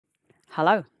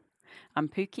Hello, I'm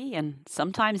Pookie, and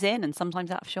sometimes in and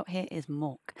sometimes out of shot here is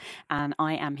Mork. And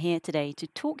I am here today to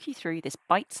talk you through this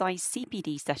bite-sized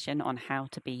CPD session on how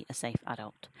to be a safe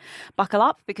adult. Buckle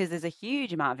up because there's a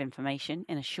huge amount of information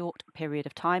in a short period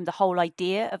of time. The whole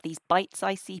idea of these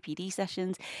bite-sized CPD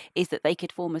sessions is that they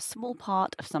could form a small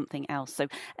part of something else. So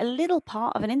a little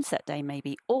part of an inset day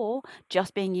maybe, or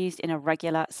just being used in a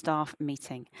regular staff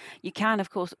meeting. You can, of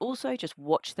course, also just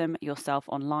watch them yourself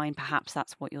online. Perhaps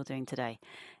that's what you're doing today.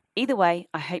 Either way,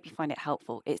 I hope you find it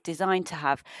helpful. It's designed to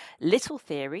have little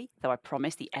theory, though I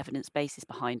promise the evidence base is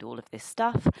behind all of this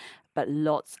stuff, but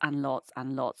lots and lots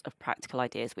and lots of practical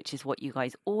ideas, which is what you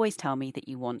guys always tell me that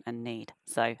you want and need.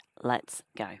 So let's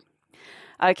go.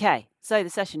 Okay, so the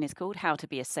session is called How to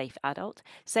Be a Safe Adult.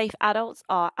 Safe adults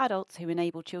are adults who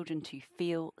enable children to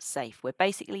feel safe. We're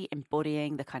basically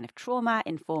embodying the kind of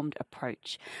trauma-informed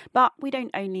approach. But we don't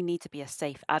only need to be a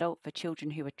safe adult for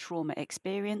children who are trauma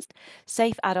experienced.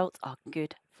 Safe adults are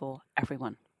good for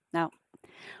everyone. Now,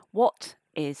 what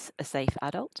is a safe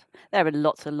adult? There are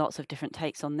lots and lots of different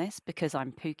takes on this because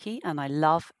I'm Pookie and I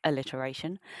love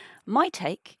alliteration. My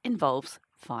take involves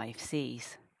 5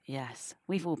 C's. Yes,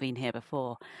 we've all been here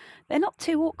before. They're not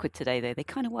too awkward today, though. They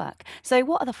kind of work. So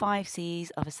what are the 5 C's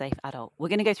of a safe adult? We're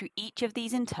going to go through each of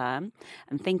these in turn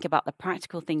and think about the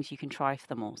practical things you can try for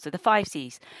them all. So the 5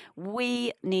 C's.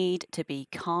 We need to be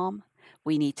calm.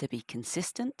 We need to be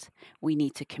consistent. We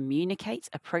need to communicate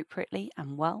appropriately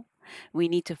and well. We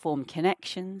need to form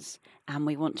connections. And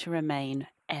we want to remain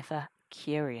ever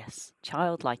curious.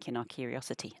 Childlike in our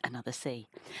curiosity. Another C.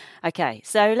 Okay,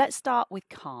 so let's start with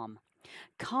calm.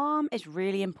 Calm is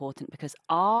really important because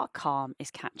our calm is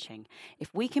catching.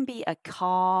 If we can be a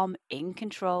calm, in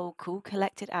control, cool,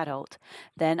 collected adult,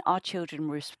 then our children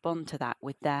respond to that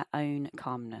with their own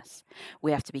calmness.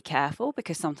 We have to be careful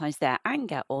because sometimes their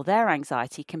anger or their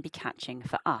anxiety can be catching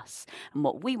for us. And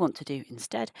what we want to do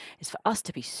instead is for us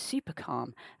to be super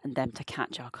calm and them to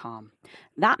catch our calm.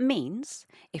 That means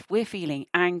if we're feeling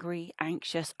angry,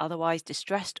 anxious, otherwise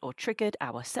distressed or triggered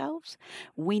ourselves,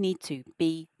 we need to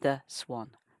be the swan.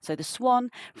 So the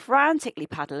swan frantically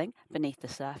paddling beneath the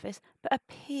surface, but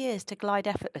appears to glide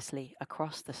effortlessly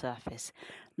across the surface.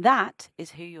 That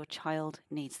is who your child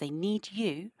needs. They need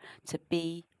you to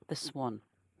be the swan.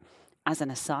 As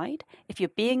an aside, if you're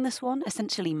being the swan,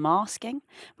 essentially masking,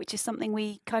 which is something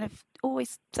we kind of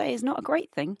always say is not a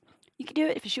great thing, you can do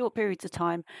it for short periods of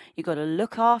time. You've got to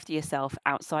look after yourself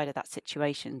outside of that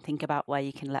situation. Think about where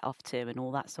you can let off to and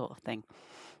all that sort of thing.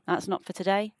 That's not for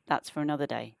today. That's for another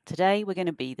day. Today, we're going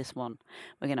to be this one.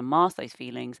 We're going to mask those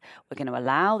feelings. We're going to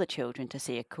allow the children to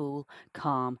see a cool,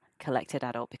 calm, collected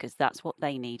adult because that's what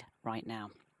they need right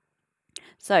now.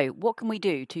 So what can we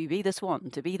do to be the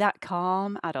swan, to be that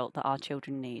calm adult that our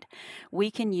children need? We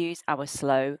can use our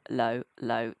slow, low,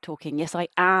 low talking. Yes, I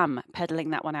am peddling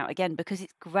that one out again because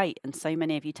it's great. And so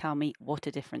many of you tell me what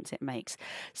a difference it makes.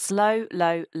 Slow,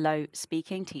 low, low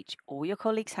speaking, teach all your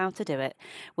colleagues how to do it,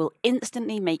 will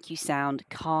instantly make you sound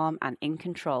calm and in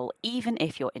control, even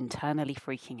if you're internally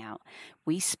freaking out.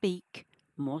 We speak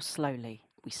more slowly.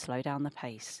 We slow down the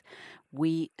pace.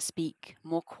 We speak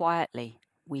more quietly.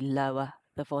 We lower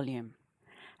the volume,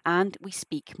 and we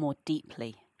speak more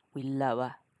deeply. We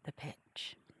lower the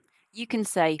pitch. You can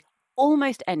say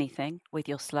almost anything with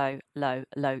your slow, low,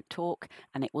 low talk,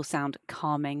 and it will sound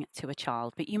calming to a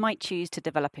child, but you might choose to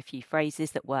develop a few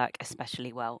phrases that work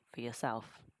especially well for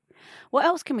yourself. What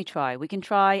else can we try? We can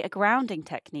try a grounding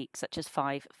technique such as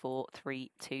 5, 4,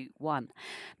 3, 2, 1.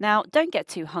 Now, don't get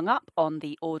too hung up on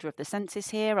the order of the senses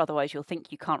here, otherwise you'll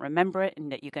think you can't remember it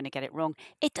and that you're going to get it wrong.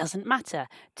 It doesn't matter.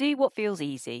 Do what feels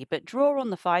easy, but draw on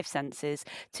the 5 senses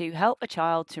to help a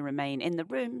child to remain in the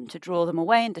room, to draw them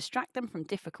away and distract them from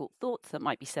difficult thoughts that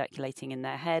might be circulating in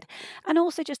their head, and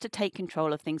also just to take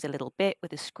control of things a little bit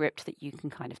with a script that you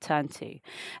can kind of turn to.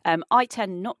 I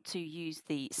tend not to use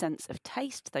the sense of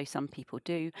taste, though some people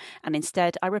do, and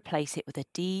instead I replace it with a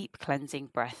deep cleansing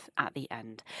breath at the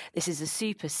end. This is a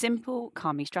super simple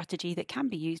calming strategy that can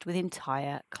be used with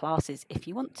entire classes if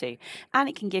you want to, and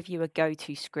it can give you a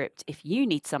go-to script if you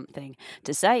need something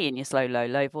to say in your slow, low,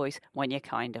 low voice when you're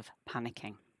kind of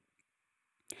panicking.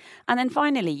 And then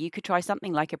finally, you could try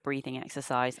something like a breathing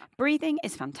exercise. Breathing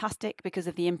is fantastic because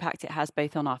of the impact it has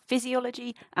both on our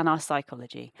physiology and our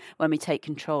psychology. When we take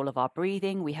control of our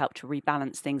breathing, we help to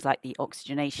rebalance things like the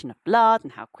oxygenation of blood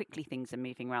and how quickly things are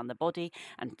moving around the body.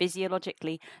 And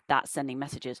physiologically, that's sending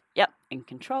messages, yep, in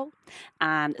control.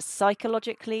 And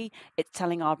psychologically, it's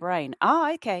telling our brain,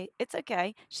 okay, it's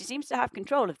okay. She seems to have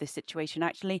control of this situation,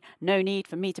 actually. No need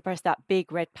for me to press that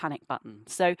big red panic button.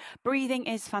 So breathing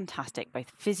is fantastic,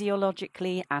 both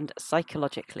physiologically and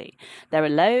psychologically. There are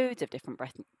loads of different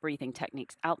breathing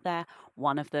techniques out there.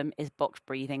 One of them is box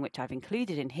breathing, which I've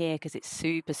included in here because it's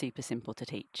super simple to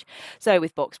teach. So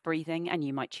with box breathing, and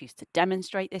you might choose to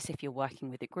demonstrate this if you're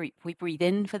working with a group, we breathe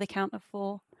in for the count of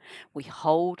 4, we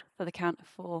hold for the count of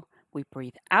 4, we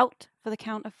breathe out for the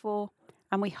count of 4,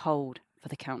 and we hold for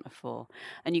the count of 4.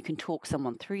 And you can talk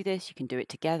someone through this. You can do it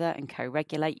together and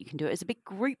co-regulate. You can do it as a big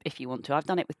group if you want to. I've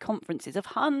done it with conferences of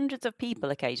hundreds of people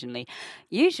occasionally.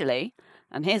 Usually,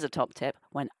 and here's a top tip,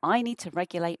 when I need to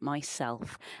regulate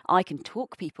myself, I can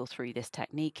talk people through this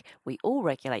technique. We all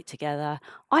regulate together.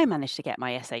 I manage to get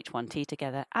my SH1T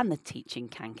together, and the teaching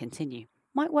can continue.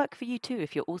 Might work for you too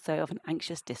if you're also of an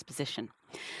anxious disposition.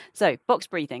 So box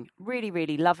breathing,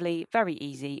 really lovely, very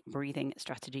easy breathing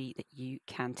strategy that you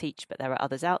can teach, but there are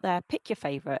others out there. Pick your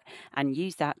favorite and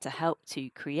use that to help to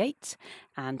create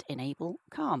and enable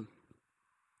calm.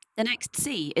 The next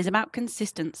C is about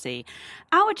consistency.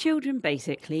 Our children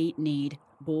basically need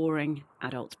boring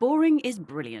adults. Boring is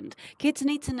brilliant. Kids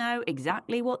need to know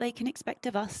exactly what they can expect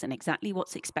of us and exactly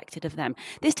what's expected of them.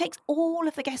 This takes all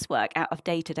of the guesswork out of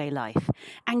day-to-day life.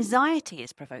 Anxiety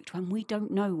is provoked when we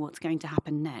don't know what's going to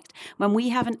happen next. When we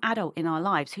have an adult in our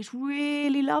lives who's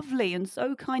really lovely and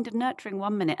so kind and nurturing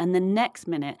one minute, and the next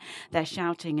minute they're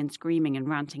shouting and screaming and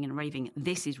ranting and raving.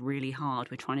 This is really hard.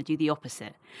 We're trying to do the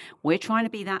opposite. We're trying to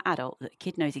be that adult that the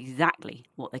kid knows exactly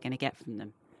what they're going to get from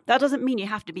them. That doesn't mean you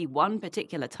have to be one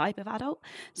particular type of adult.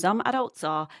 Some adults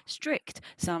are strict.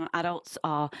 Some adults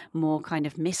are more kind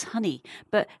of Miss Honey.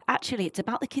 But actually, it's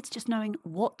about the kids just knowing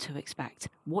what to expect,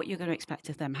 what you're going to expect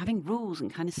of them, having rules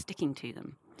and kind of sticking to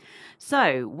them.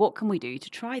 So what can we do to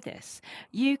try this?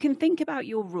 You can think about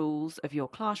your rules of your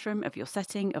classroom, of your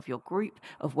setting, of your group,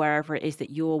 of wherever it is that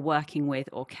you're working with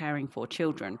or caring for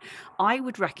children. I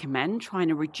would recommend trying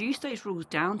to reduce those rules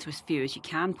down to as few as you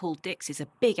can. Paul Dix is a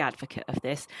big advocate of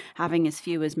this, having as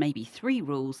few as maybe 3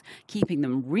 rules, keeping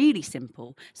them really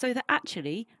simple so that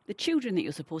actually the children that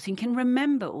you're supporting can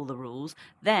remember all the rules.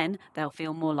 Then they'll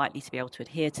feel more likely to be able to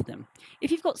adhere to them.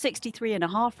 If you've got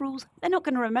 63.5 rules, they're not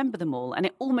going to remember them all, and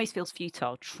it almost feels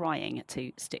futile trying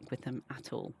to stick with them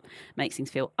at all. Makes things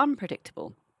feel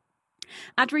unpredictable.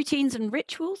 Add routines and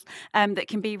rituals that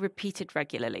can be repeated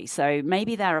regularly. So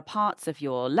maybe there are parts of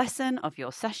your lesson, of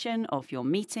your session, of your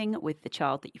meeting with the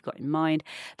child that you've got in mind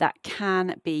that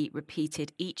can be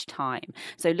repeated each time.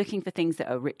 So looking for things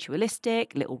that are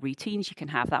ritualistic, little routines you can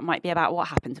have. That might be about what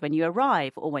happens when you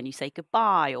arrive, or when you say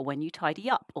goodbye, or when you tidy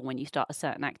up, or when you start a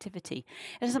certain activity.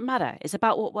 It doesn't matter. It's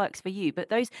about what works for you. But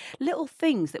those little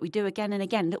things that we do again and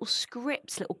again, little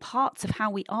scripts, little parts of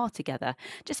how we are together,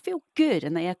 just feel good,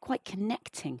 and they are quite connecting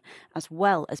as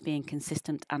well as being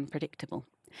consistent and predictable.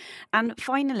 And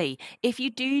finally, if you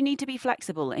do need to be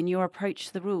flexible in your approach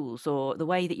to the rules or the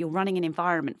way that you're running an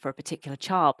environment for a particular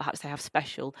child, perhaps they have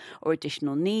special or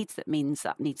additional needs, that means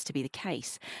that needs to be the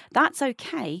case. That's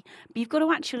okay, but you've got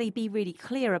to actually be really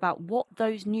clear about what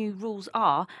those new rules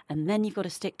are, and then you've got to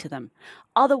stick to them.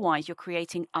 Otherwise, you're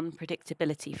creating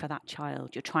unpredictability for that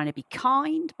child. You're trying to be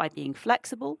kind by being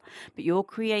flexible, but you're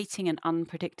creating an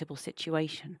unpredictable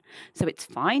situation. So it's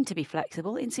fine to be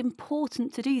flexible. It's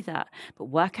important to do that, but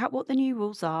work out what the new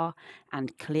rules are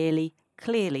and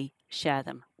clearly share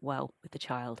them well with the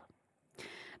child.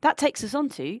 That takes us on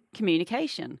to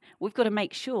communication. We've got to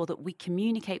make sure that we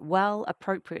communicate well,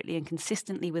 appropriately and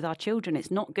consistently with our children.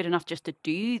 It's not good enough just to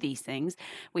do these things.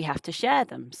 We have to share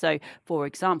them. So, for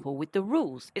example, with the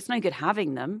rules, it's no good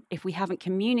having them if we haven't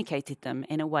communicated them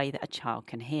in a way that a child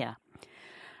can hear.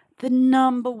 The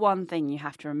number one thing you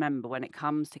have to remember when it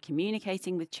comes to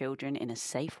communicating with children in a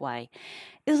safe way,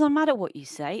 it doesn't matter what you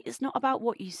say. It's not about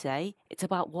what you say. It's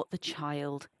about what the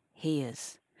child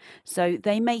hears. So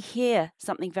they may hear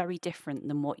something very different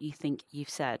than what you think you've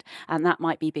said. And that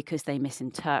might be because they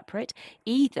misinterpret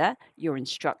either your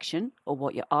instruction or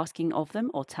what you're asking of them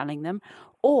or telling them,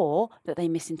 or that they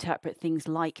misinterpret things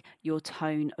like your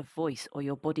tone of voice or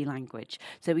your body language.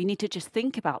 So we need to just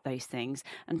think about those things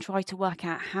and try to work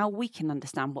out how we can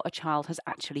understand what a child has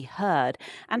actually heard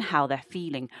and how they're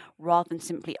feeling, rather than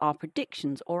simply our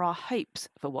predictions or our hopes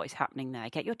for what is happening there.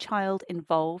 Get your child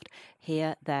involved,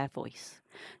 hear their voice.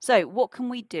 So what can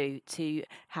we do to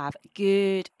have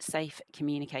good, safe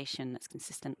communication that's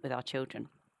consistent with our children?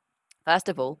 First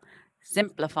of all,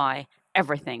 simplify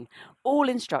everything. All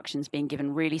instructions being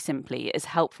given really simply is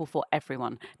helpful for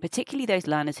everyone, particularly those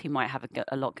learners who might have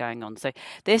a lot going on. So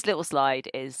this little slide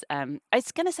is, I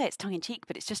was going to say it's tongue-in-cheek,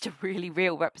 but it's just a really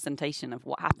real representation of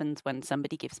what happens when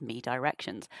somebody gives me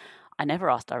directions. I never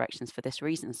ask directions for this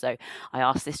reason. So I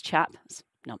asked this chap,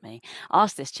 not me,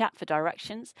 asked this chap for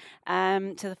directions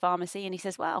to the pharmacy, and he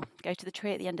says, well, go to the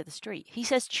tree at the end of the street. He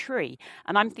says tree,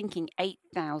 and I'm thinking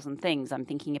 8,000 things. I'm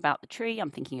thinking about the tree,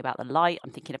 I'm thinking about the light,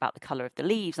 I'm thinking about the colour of the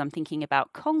leaves, I'm thinking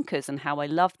about conkers and how I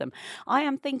love them. I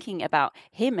am thinking about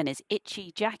him and his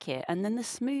itchy jacket and then the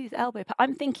smooth elbow pad.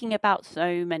 I'm thinking about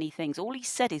so many things. All he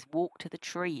said is walk to the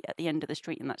tree at the end of the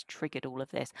street, and that's triggered all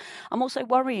of this. I'm also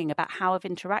worrying about how I've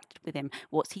interacted with him.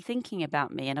 What's he thinking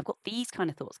about me? And I've got these kind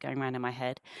of thoughts going around in my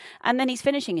head. And then he's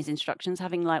finishing his instructions,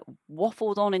 having like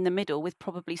waffled on in the middle with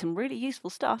probably some really useful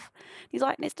stuff. He's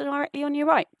like, it's directly on your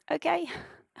right. Okay.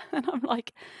 And I'm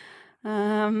like,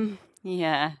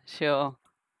 yeah, sure.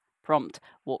 Prompt,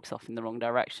 walks off in the wrong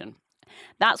direction.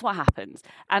 That's what happens.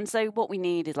 And so what we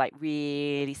need is like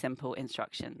really simple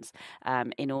instructions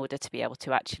in order to be able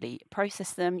to actually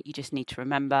process them. You just need to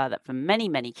remember that for many,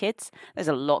 many kids, there's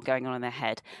a lot going on in their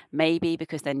head. Maybe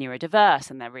because they're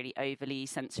neurodiverse and they're really overly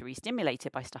sensory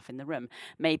stimulated by stuff in the room.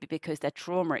 Maybe because they're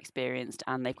trauma experienced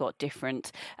and they've got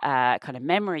different kind of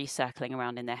memories circling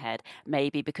around in their head.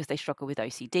 Maybe because they struggle with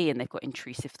OCD and they've got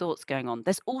intrusive thoughts going on.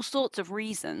 There's all sorts of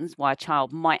reasons why a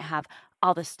child might have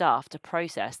other stuff to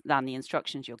process than the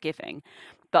instructions you're giving.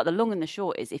 But the long and the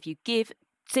short is, if you give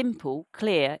simple,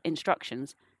 clear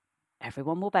instructions,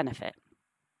 everyone will benefit.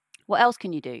 What else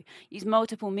can you do? Use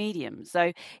multiple mediums.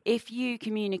 So if you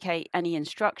communicate any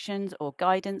instructions or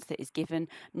guidance that is given,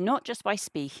 not just by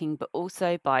speaking, but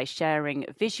also by sharing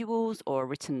visuals or a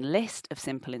written list of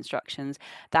simple instructions,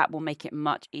 that will make it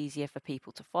much easier for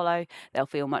people to follow. They'll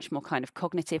feel much more kind of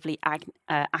cognitively,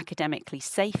 academically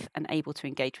safe and able to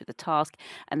engage with the task,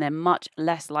 and they're much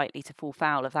less likely to fall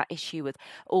foul of that issue with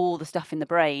all the stuff in the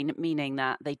brain, meaning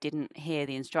that they didn't hear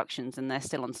the instructions and they're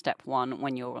still on step 1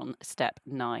 when you're on step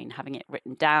 9. Having it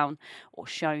written down or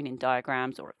shown in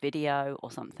diagrams or a video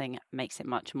or something makes it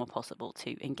much more possible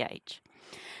to engage.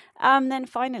 Then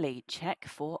finally, check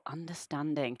for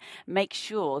understanding. Make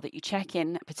sure that you check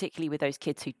in, particularly with those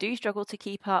kids who do struggle to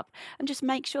keep up, and just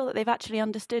make sure that they've actually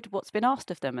understood what's been asked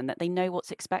of them and that they know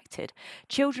what's expected.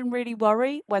 Children really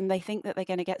worry when they think that they're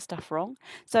going to get stuff wrong.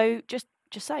 So just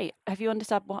say, have you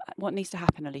understood what needs to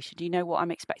happen, Alicia? Do you know what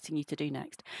I'm expecting you to do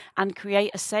next? And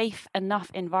create a safe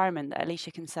enough environment that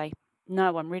Alicia can say,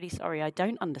 no, I'm really sorry, I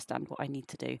don't understand what I need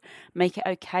to do. Make it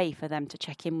okay for them to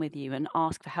check in with you and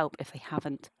ask for help if they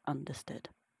haven't understood.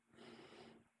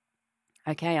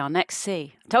 Okay, our next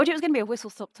C. Told you it was going to be a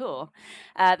whistle-stop tour.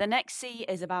 The next C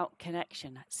is about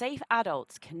connection. Safe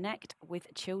adults connect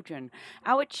with children.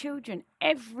 Our children,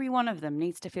 every one of them,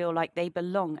 needs to feel like they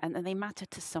belong and that they matter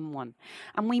to someone.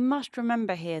 And we must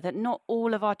remember here that not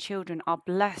all of our children are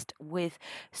blessed with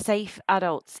safe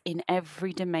adults in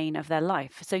every domain of their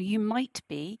life. So you might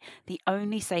be the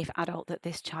only safe adult that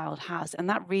this child has, and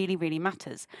that really, really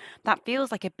matters. That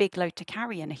feels like a big load to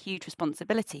carry and a huge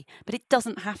responsibility, but it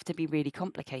doesn't have to be really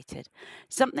complicated.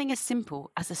 Something as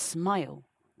simple as a smile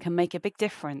can make a big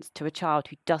difference to a child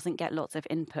who doesn't get lots of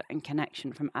input and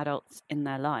connection from adults in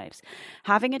their lives.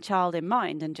 Having a child in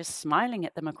mind and just smiling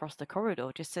at them across the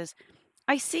corridor just says,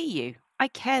 I see you. I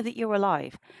care that you're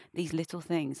alive. These little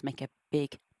things make a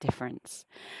big difference.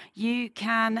 You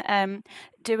can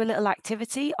do a little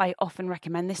activity. I often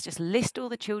recommend this. Just list all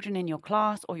the children in your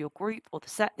class or your group or the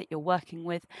set that you're working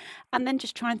with, and then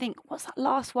just try and think, what's that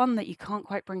last one that you can't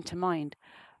quite bring to mind?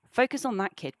 Focus on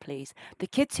that kid, please. The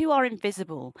kids who are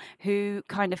invisible, who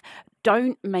kind of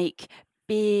don't make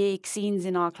big scenes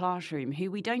in our classroom,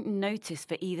 who we don't notice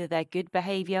for either their good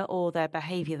behaviour or their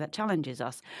behaviour that challenges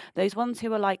us. Those ones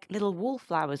who are like little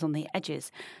wallflowers on the edges.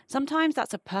 Sometimes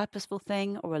that's a purposeful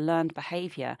thing or a learned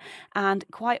behaviour. And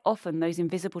quite often those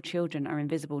invisible children are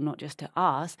invisible not just to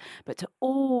us, but to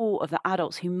all of the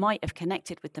adults who might have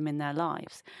connected with them in their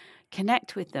lives.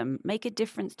 Connect with them, make a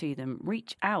difference to them,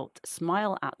 reach out,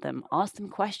 smile at them, ask them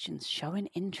questions, show an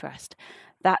interest.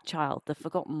 That child, the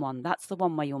forgotten one, that's the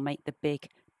one where you'll make the big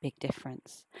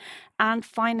difference. And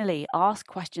finally, ask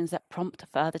questions that prompt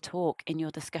further talk in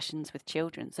your discussions with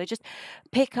children. So just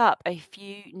pick up a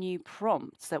few new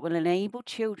prompts that will enable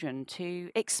children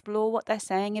to explore what they're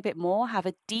saying a bit more, have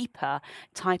a deeper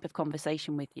type of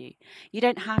conversation with you. You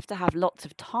don't have to have lots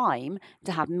of time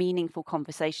to have meaningful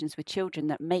conversations with children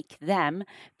that make them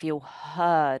feel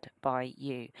heard by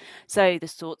you. So the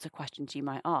sorts of questions you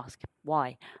might ask.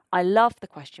 Why? I love the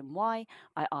question why.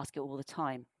 I ask it all the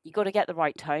time. You got to get the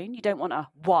right tone. You don't want a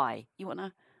why. You want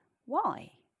a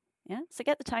why. Yeah. So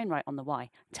get the tone right on the why.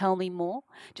 Tell me more.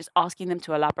 Just asking them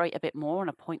to elaborate a bit more on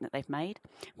a point that they've made.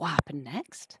 What happened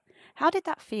next? How did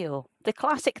that feel? The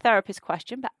classic therapist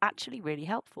question, but actually really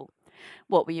helpful.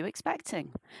 What were you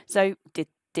expecting? So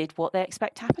did what they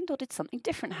expect happened, or did something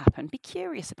different happen? Be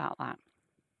curious about that.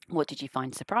 What did you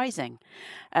find surprising?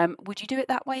 Would you do it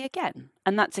that way again?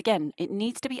 And that's again, it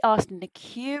needs to be asked in a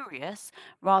curious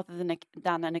rather than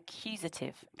an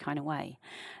accusative kind of way.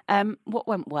 What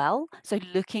went well? So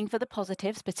looking for the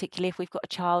positives, particularly if we've got a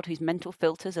child whose mental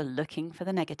filters are looking for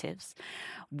the negatives.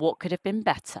 What could have been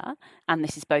better? And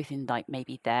this is both in like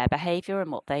maybe their behavior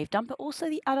and what they've done, but also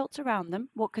the adults around them.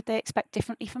 What could they expect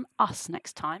differently from us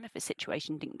next time if a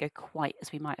situation didn't go quite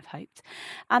as we might have hoped?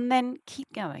 And then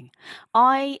keep going.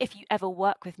 If you ever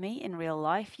work with me in real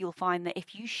life, you'll find that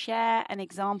if you share an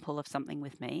example of something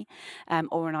with me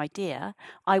or an idea,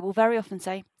 I will very often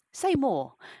say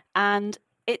more. And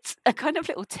it's a kind of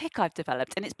little tick I've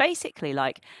developed. And it's basically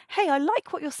like, hey, I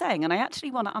like what you're saying. And I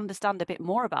actually want to understand a bit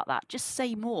more about that. Just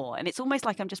say more. And it's almost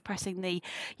like I'm just pressing the,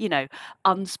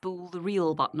 unspool the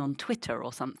reel button on Twitter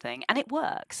or something. And it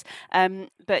works.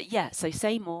 But yeah, so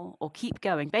say more or keep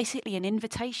going. Basically, an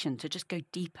invitation to just go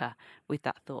deeper with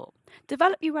that thought.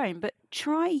 Develop your own, but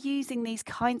try using these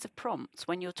kinds of prompts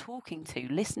when you're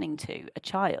listening to a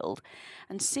child,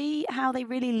 and see how they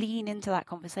really lean into that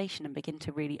conversation and begin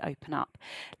to really open up.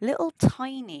 Little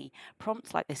tiny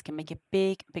prompts like this can make a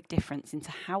big, big difference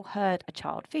into how heard a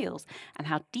child feels and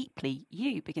how deeply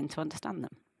you begin to understand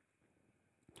them.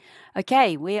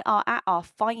 Okay, we are at our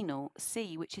final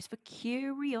C, which is for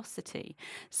curiosity.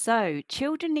 So,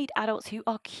 children need adults who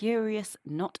are curious,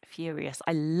 not furious.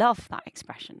 I love that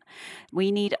expression.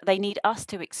 They need us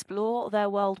to explore their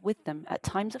world with them at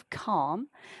times of calm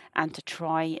and to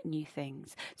try new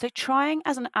things. So, trying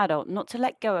as an adult not to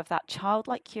let go of that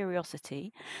childlike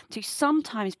curiosity, to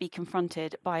sometimes be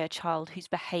confronted by a child whose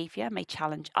behavior may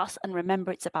challenge us, and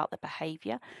remember it's about the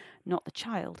behavior, not the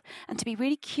child, and to be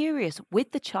really curious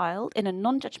with the child in a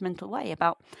non-judgmental way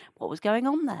about what was going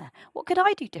on there. What could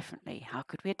I do differently? How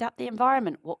could we adapt the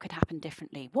environment? What could happen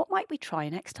differently? What might we try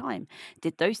next time?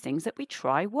 Did those things that we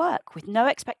try work? With no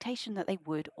expectation that they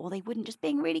would or they wouldn't, just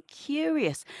being really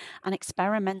curious and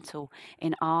experimental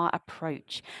in our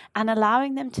approach, and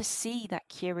allowing them to see that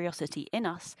curiosity in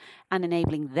us and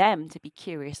enabling them to be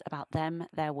curious about them,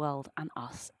 their world, and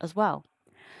us as well.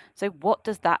 So, what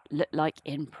does that look like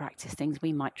in practice? Things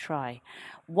we might try.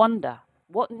 Wonder.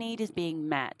 What need is being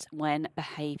met when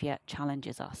behavior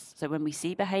challenges us? So, when we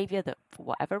see behavior that, for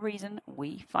whatever reason,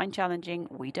 we find challenging,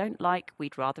 we don't like,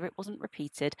 we'd rather it wasn't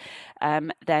repeated,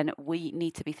 then we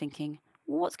need to be thinking,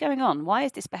 what's going on? Why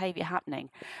is this behavior happening?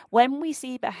 When we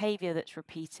see behavior that's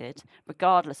repeated,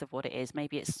 regardless of what it is,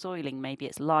 maybe it's soiling, maybe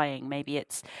it's lying, maybe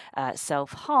it's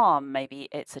self-harm, maybe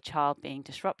it's a child being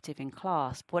disruptive in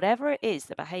class, whatever it is,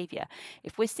 the behavior,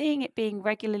 if we're seeing it being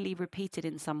regularly repeated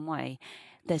in some way,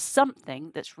 there's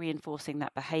something that's reinforcing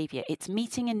that behavior. It's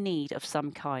meeting a need of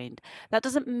some kind. That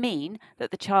doesn't mean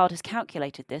that the child has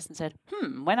calculated this and said,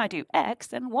 when I do X,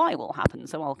 then Y will happen,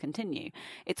 so I'll continue.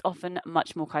 It's often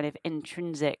much more kind of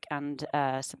intrinsic and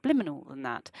subliminal than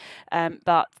that.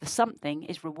 But the something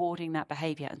is rewarding that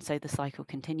behavior, and so the cycle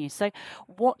continues. So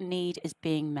what need is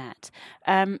being met?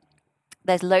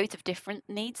 There's loads of different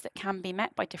needs that can be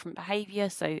met by different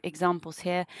behaviour. So examples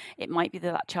here, it might be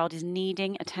that that child is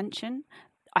needing attention.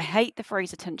 I hate the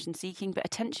phrase attention seeking, but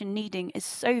attention needing is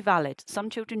so valid. Some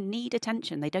children need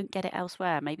attention. They don't get it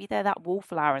elsewhere. Maybe they're that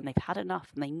wallflower and they've had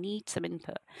enough and they need some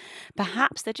input.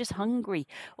 Perhaps they're just hungry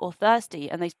or thirsty,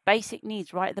 and those basic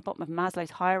needs right at the bottom of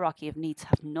Maslow's hierarchy of needs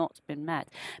have not been met.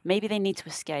 Maybe they need to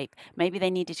escape. Maybe they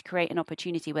needed to create an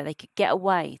opportunity where they could get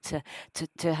away, to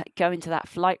go into that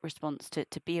flight response, to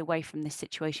be away from this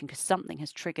situation because something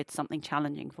has triggered something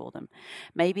challenging for them.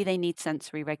 Maybe they need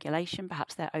sensory regulation.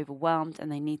 Perhaps they're overwhelmed and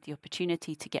they need the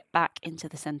opportunity to get back into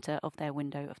the center of their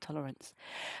window of tolerance.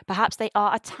 Perhaps they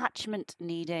are attachment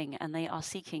needing and they are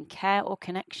seeking care or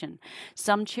connection.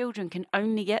 Some children can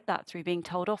only get that through being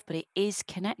told off, but it is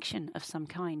connection of some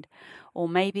kind. Or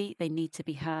maybe they need to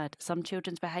be heard. Some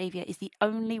children's behavior is the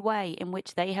only way in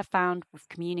which they have found with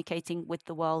communicating with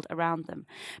the world around them,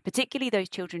 particularly those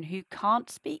children who can't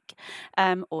speak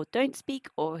or don't speak,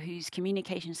 or whose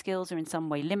communication skills are in some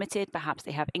way limited. Perhaps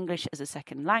they have English as a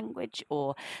second language,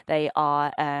 or they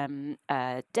are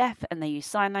deaf and they use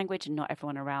sign language and not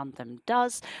everyone around them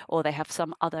does, or they have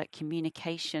some other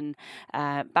communication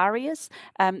barriers.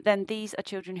 Then these are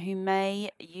children who may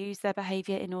use their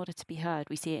behavior in order to be heard.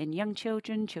 We see it in young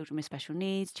children, children with special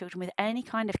needs, children with any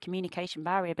kind of communication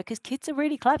barrier, because kids are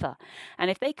really clever. And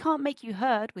if they can't make you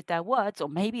heard with their words, or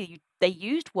maybe they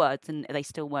used words and they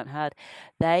still weren't heard,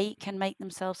 they can make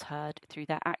themselves heard through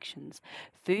their actions.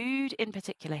 Food in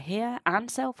particular here and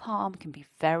self-harm can be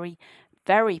very,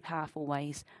 very powerful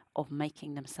ways of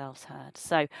making themselves heard.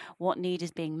 So what need is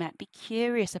being met? Be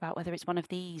curious about whether it's one of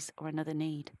these or another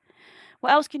need.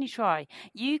 What else can you try?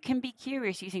 You can be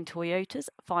curious using Toyota's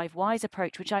 5 Whys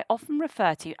approach, which I often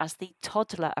refer to as the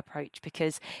toddler approach,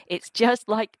 because it's just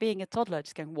like being a toddler,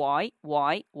 just going, why?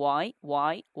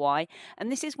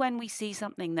 And this is when we see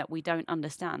something that we don't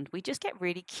understand. We just get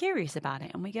really curious about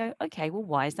it and we go, okay, well,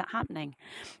 why is that happening?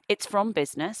 It's from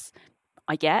business.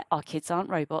 I get our kids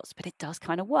aren't robots, but it does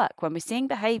kind of work when we're seeing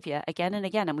behavior again and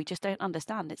again and we just don't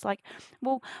understand. It's like,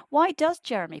 well, why does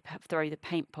Jeremy throw the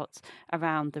paint pots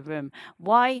around the room?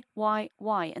 Why?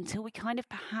 Until we kind of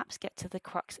perhaps get to the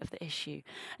crux of the issue.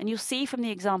 And you'll see from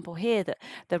the example here that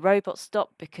the robot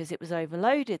stopped because it was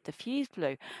overloaded. The fuse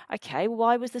blew. Okay, well,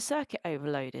 why was the circuit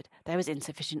overloaded? There was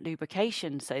insufficient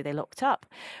lubrication, so they locked up.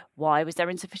 Why was there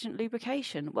insufficient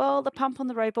lubrication? Well, the pump on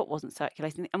the robot wasn't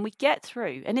circulating, and we get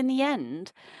through. And in the end,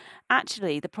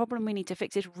 actually, the problem we need to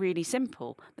fix is really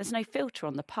simple. There's no filter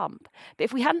on the pump. But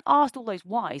if we hadn't asked all those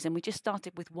whys and we just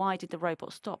started with why did the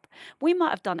robot stop, we might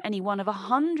have done any one of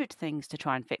 100 things to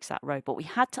try and fix that robot. We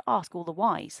had to ask all the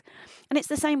whys. And it's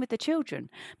the same with the children.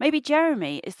 Maybe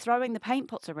Jeremy is throwing the paint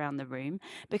pots around the room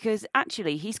because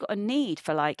actually he's got a need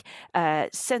for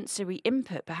sensory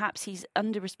input. Perhaps he's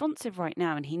under responsive right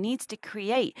now and he needs to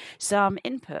create some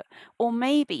input. Or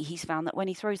maybe he's found that when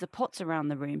he throws the pots around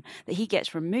the room that he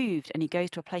gets removed and he goes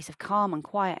to a place of calm and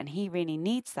quiet and he really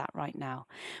needs that right now.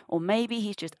 Or maybe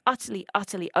he's just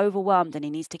utterly overwhelmed and he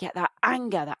needs to get that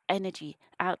anger, that energy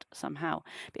out somehow.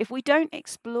 But if we don't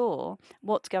explore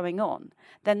what's going on,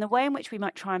 then the way in which we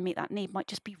might try and meet that need might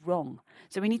just be wrong.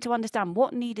 So we need to understand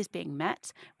what need is being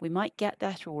met. We might get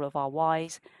there through all of our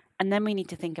whys, and then we need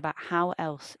to think about how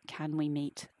else can we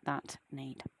meet that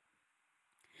need.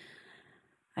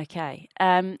 Okay,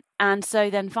 and so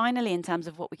then finally, in terms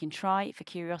of what we can try for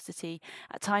curiosity,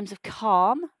 at times of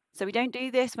calm. So we don't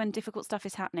do this when difficult stuff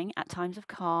is happening. At times of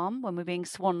calm, when we're being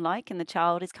swan-like and the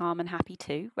child is calm and happy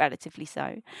too, relatively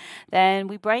so, then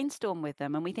we brainstorm with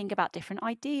them and we think about different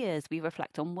ideas. We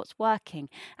reflect on what's working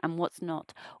and what's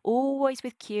not, always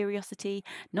with curiosity,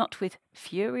 not with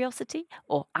furiosity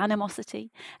or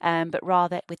animosity, but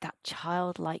rather with that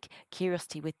childlike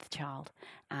curiosity with the child,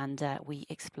 and we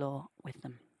explore with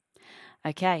them.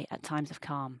 Okay, at times of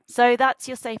calm. So that's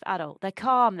your safe adult. They're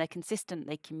calm, they're consistent,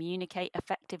 they communicate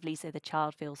effectively so the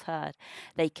child feels heard.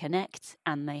 They connect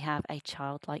and they have a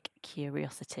childlike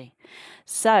curiosity.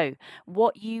 So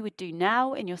what you would do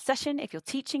now in your session, if you're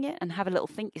teaching it, and have a little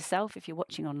think yourself if you're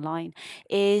watching online,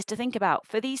 is to think about,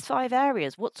 for these 5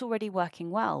 areas, what's already working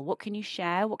well? What can you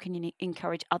share? What can you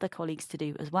encourage other colleagues to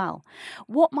do as well?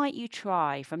 What might you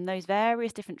try from those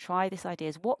various different try this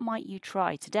ideas? What might you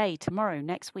try today, tomorrow,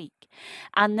 next week?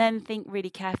 And then think really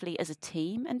carefully as a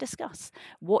team and discuss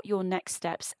what your next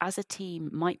steps as a team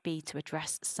might be to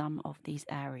address some of these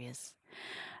areas.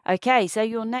 Okay, so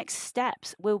your next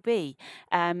steps will be,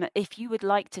 if you would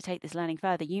like to take this learning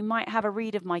further, you might have a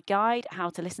read of my guide,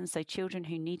 How to Listen So Children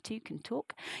Who Need to Can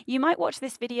Talk. You might watch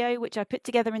this video, which I put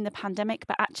together in the pandemic,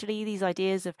 but actually these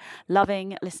ideas of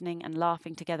loving, listening and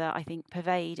laughing together, I think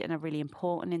pervade and are really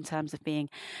important in terms of being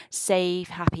safe,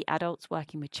 happy adults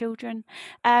working with children.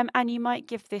 And you might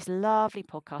give this lovely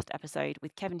podcast episode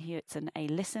with Kevin Hewitson a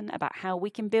listen about how we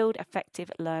can build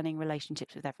effective learning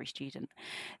relationships with every student.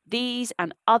 These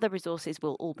and other resources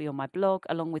will all be on my blog,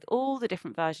 along with all the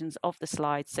different versions of the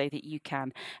slides, so that you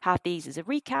can have these as a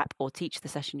recap or teach the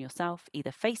session yourself,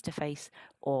 either face-to-face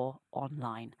or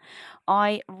online.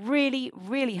 I really,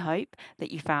 really hope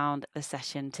that you found the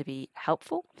session to be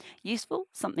helpful, useful,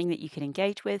 something that you can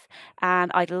engage with, and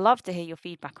I'd love to hear your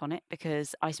feedback on it,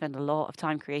 because I spend a lot of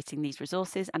time creating these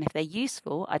resources, and if they're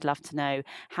useful, I'd love to know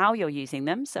how you're using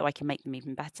them so I can make them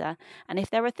even better. And if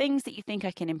there are things that you think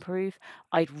I can improve,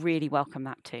 I'd really welcome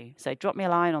that too. So drop me a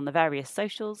line on the various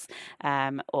socials,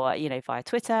 or via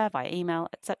Twitter, via email,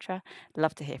 etc.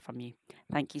 Love to hear from you.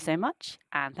 Thank you so much,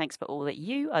 and thanks for all that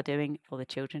you are doing for the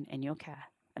children in your care.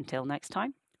 Until next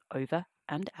time, over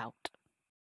and out.